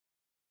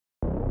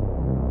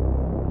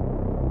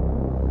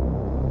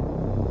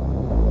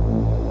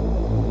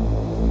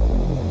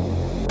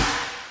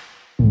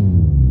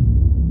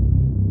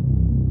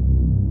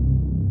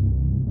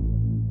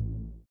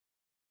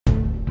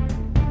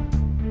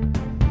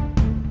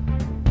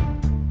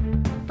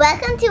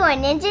Welcome to our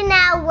Ninja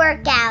Now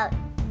workout.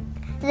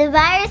 The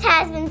virus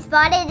has been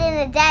spotted in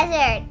the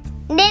desert.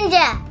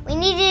 Ninja, we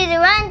need you to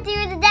run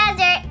through the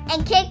desert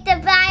and kick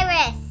the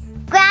virus.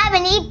 Grab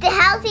and eat the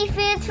healthy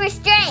foods for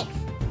strength.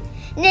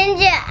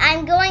 Ninja,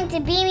 I'm going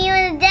to beam you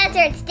in the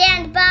desert.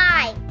 Stand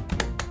by.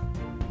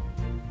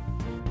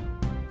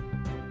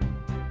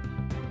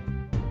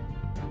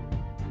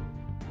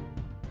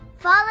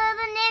 Follow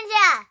the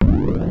ninja.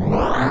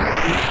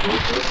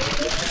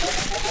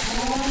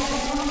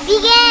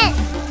 Begin.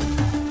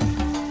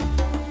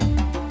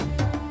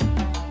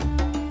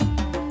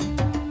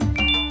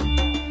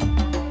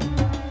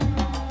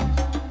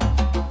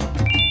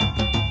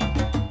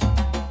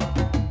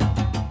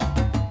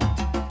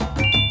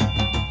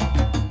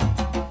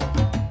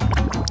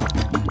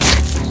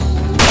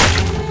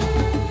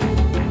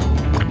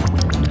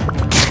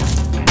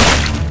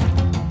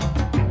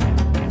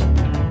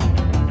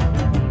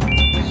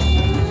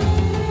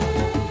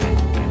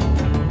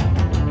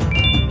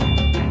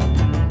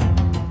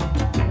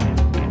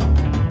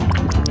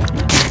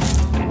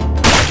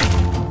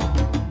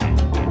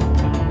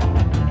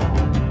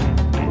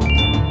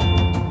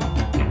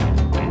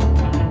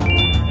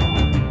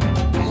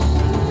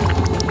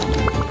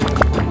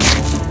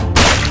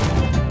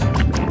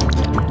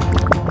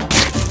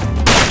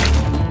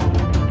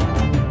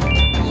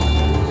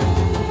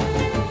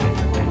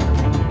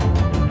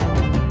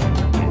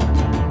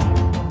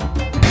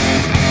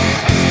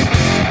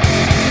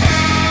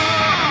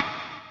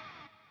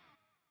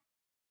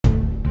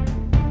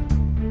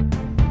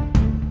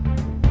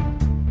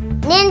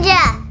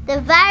 Ninja, the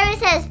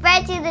virus has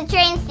spread to the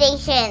train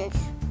stations.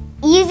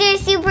 Use your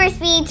super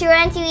speed to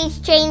run to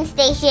each train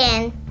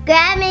station.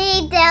 Grab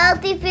and eat the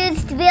healthy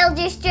foods to build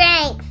your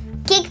strength.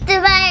 Kick the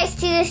virus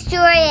to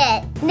destroy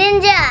it.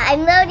 Ninja,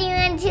 I'm loading you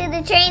into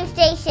the train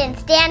station.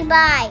 Stand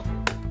by.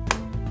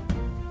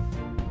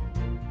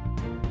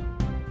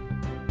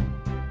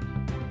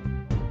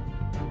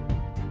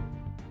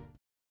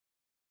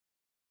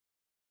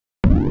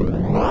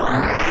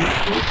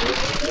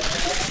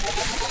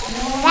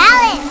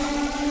 Balance.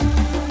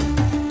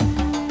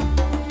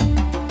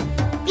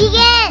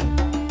 Begin!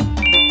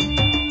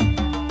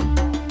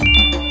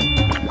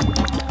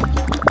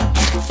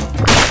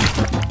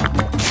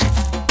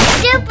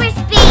 Super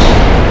speed!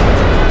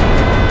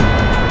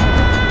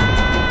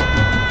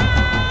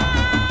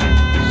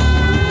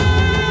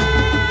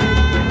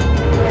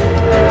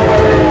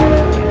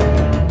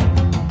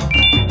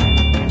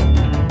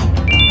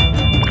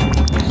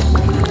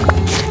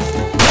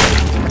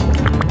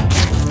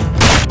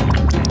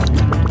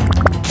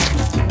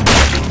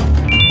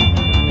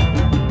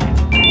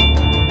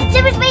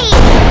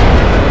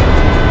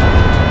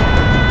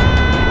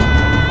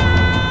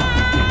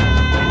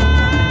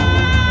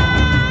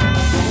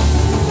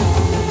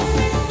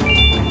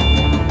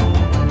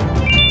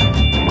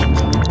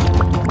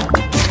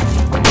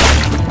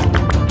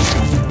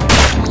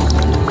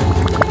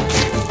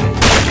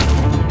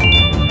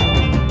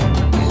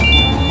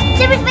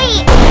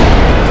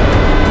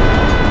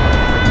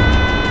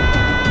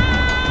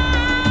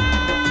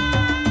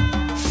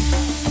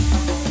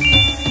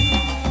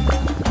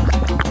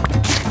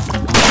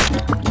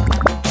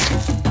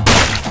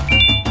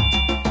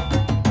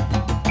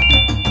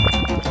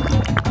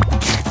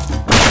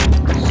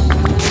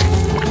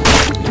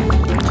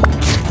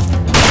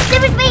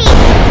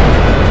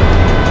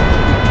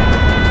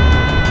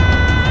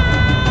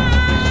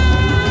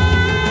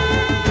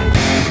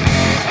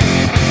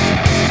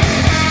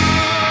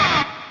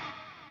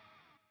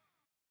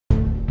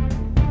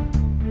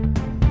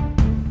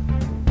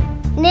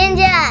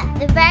 Ninja,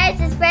 the virus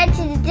has spread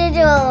to the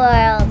digital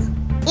world.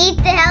 Eat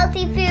the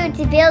healthy food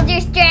to build your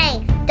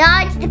strength.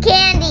 Dodge the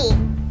candy.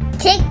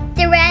 Kick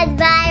the red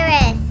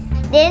virus.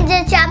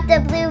 Ninja, chop the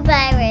blue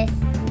virus.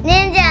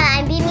 Ninja,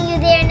 I'm beaming you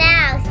there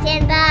now.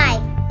 Stand by.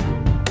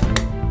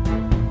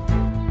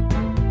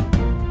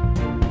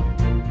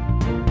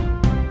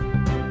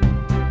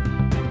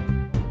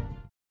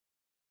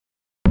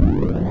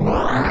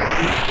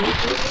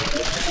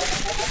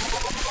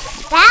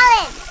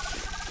 Balance.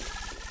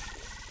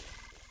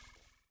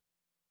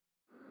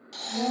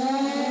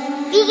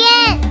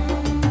 Begin!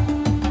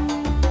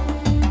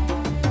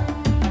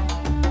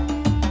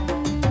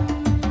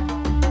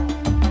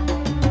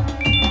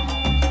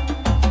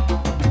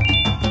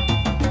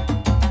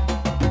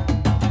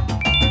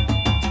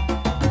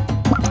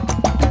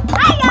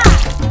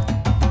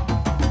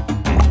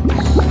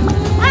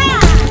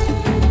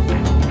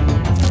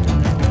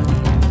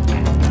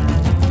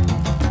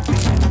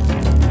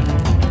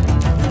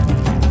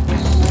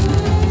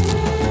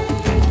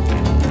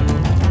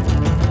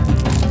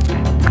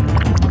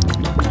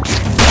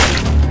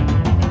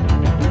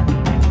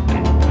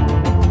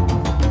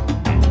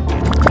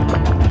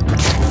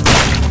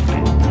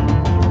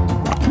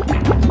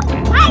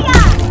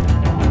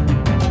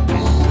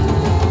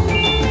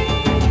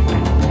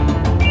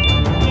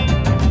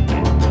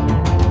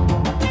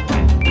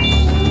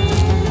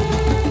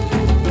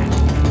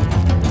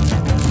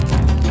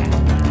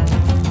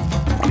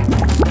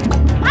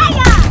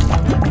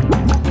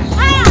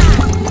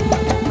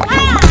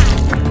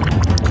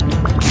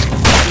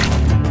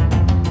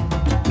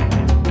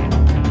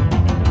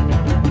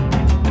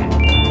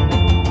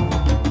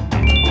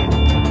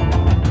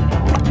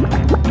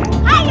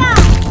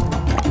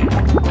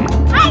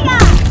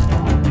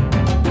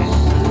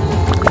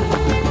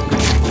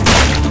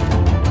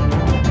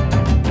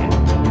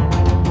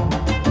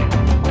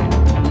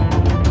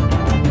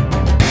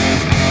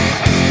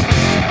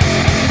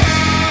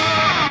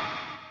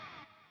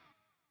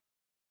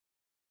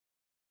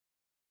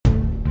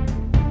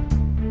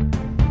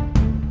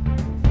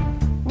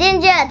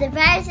 Ninja, the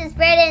virus is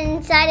spread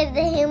inside of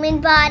the human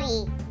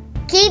body.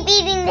 Keep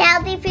eating the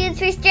healthy foods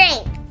for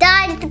strength.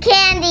 Dodge the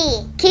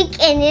candy.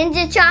 Kick and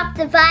Ninja chop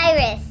the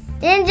virus.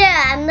 Ninja,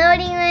 I'm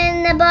loading you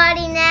in the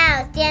body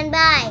now. Stand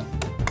by.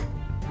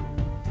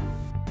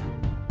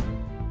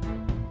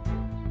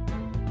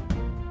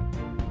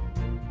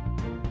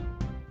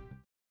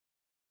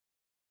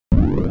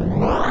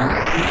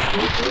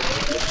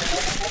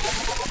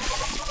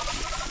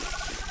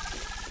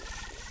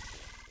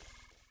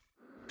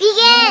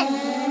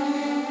 Begin!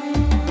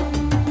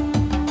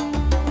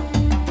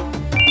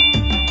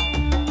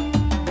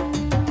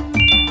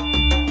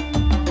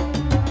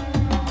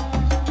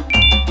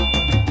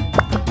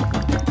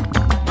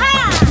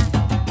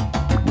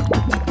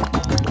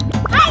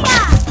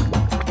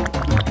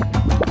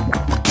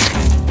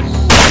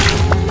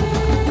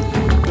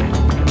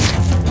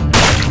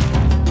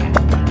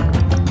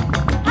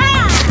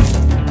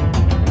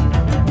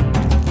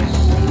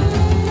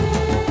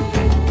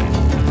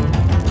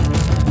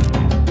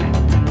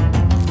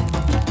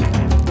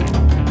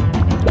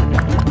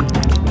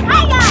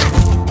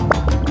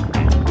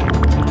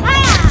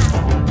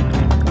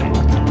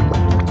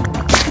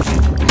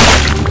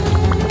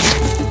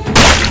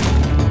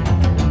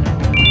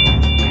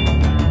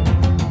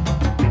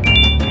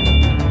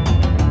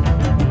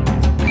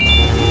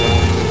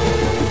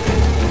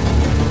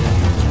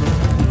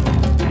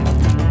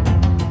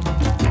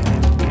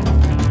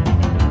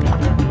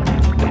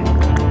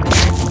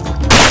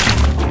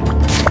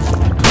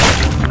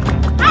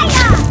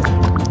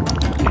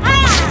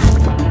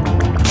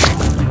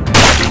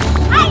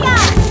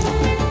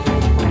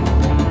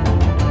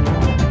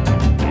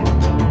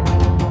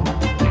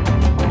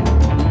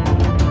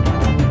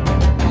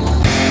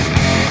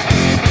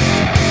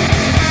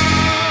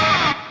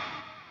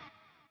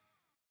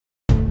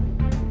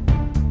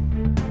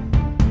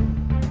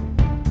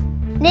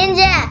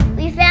 Ninja,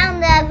 we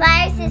found the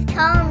virus's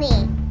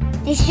colony.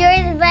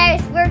 Destroy the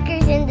virus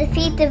workers and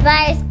defeat the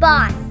virus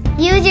boss.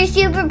 Use your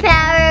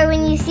superpower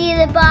when you see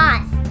the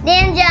boss.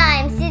 Ninja,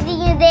 I'm sending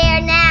you there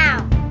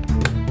now.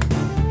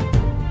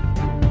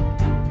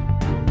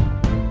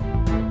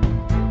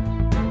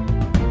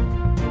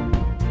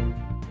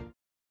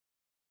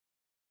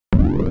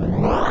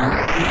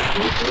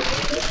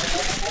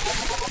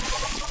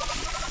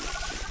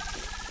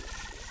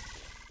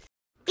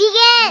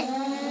 Begin!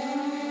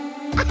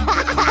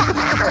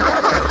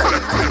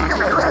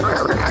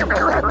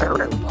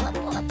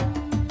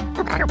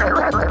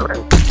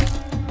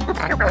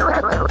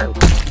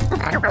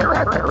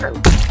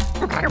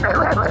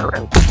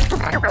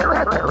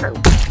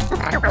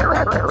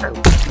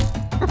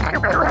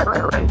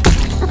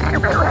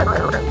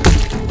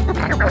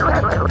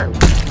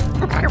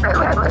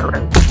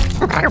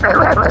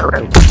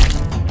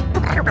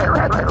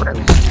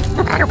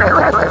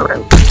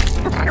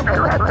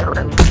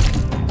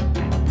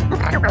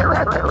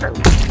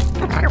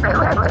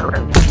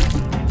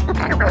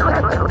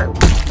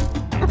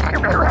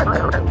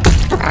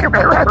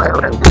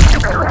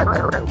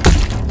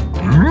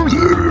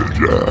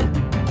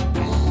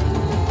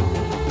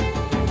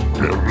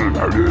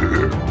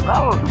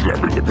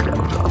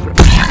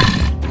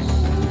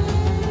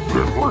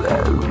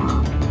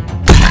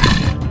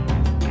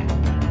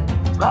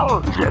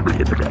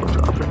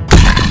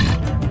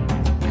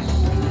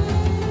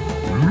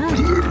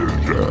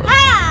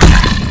 Ah!